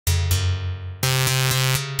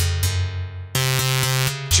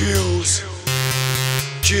Jills,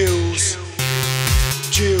 Jills,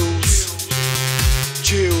 Jills,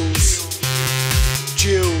 Jills,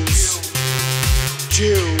 Jills,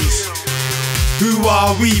 Jills. Who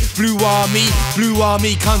are we? Blue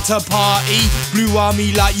Army, come to party. Blue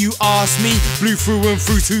Army like you asked me. Blue through and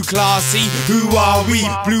through, too classy. Who are we?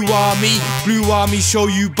 Blue Army, show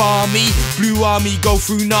you balmy. Blue Army, go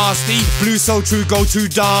through nasty. Blue so true, go to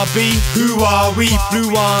Derby. Who are we?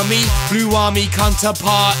 Blue Army, come to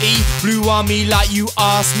party. Blue Army like you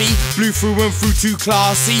asked me. Blue through and through, too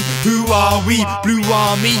classy. Who are we? Blue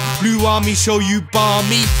Army, show you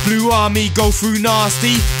balmy. Blue Army, go through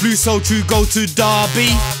nasty. Blue so true, go to Derby.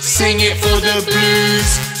 Sing it for the blues,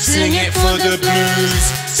 sing it for the blues,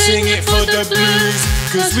 sing it for the blues,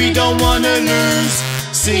 cause we don't wanna lose.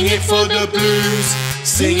 Sing it for the blues,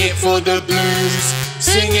 sing it for the blues,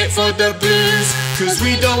 sing it for the blues, cause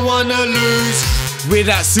we don't wanna lose. We're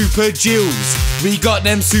that super Jills, we got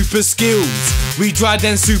them super skills. We drive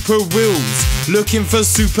them super wheels, looking for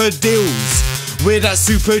super deals. We're that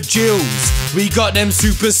super Jills, we got them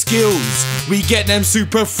super skills. We get them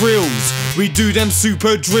super thrills, we do them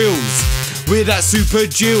super drills. We're that super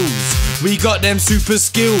Jills, we got them super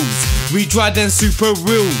skills. We drive them super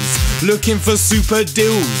wheels, looking for super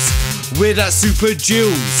deals. We're that super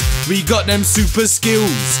Jills, we got them super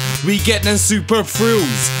skills. We get them super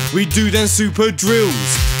thrills, we do them super drills.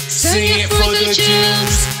 Sing it for the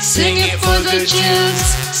Jills, sing it for the Jills,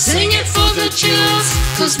 sing it for the Jills,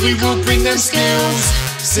 cause we will bring them skills.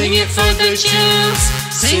 Sing it for the Jills,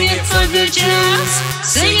 sing it for the Jills,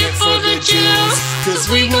 sing it for the Jills, cause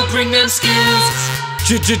we will bring them skills.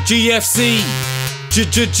 GFC,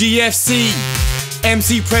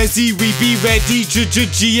 MC Prezzy, we be ready.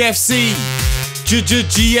 GFC,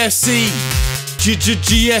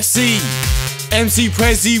 MC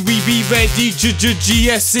Prezzy, we be ready.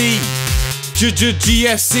 GFC,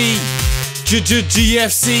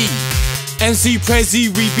 MC Prezzy,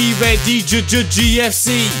 we be ready. GFC,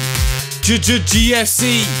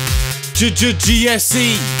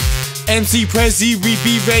 MC Prezzy, we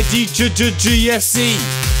be ready. GFC.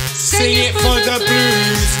 Sing it for the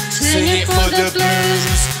blues, sing it for the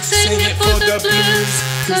blues, sing it for the blues,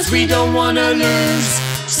 cause we don't wanna lose.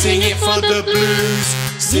 Sing it for the blues,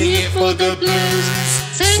 sing it for the blues,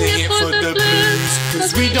 sing it for the blues,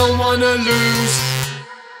 cause we don't wanna lose.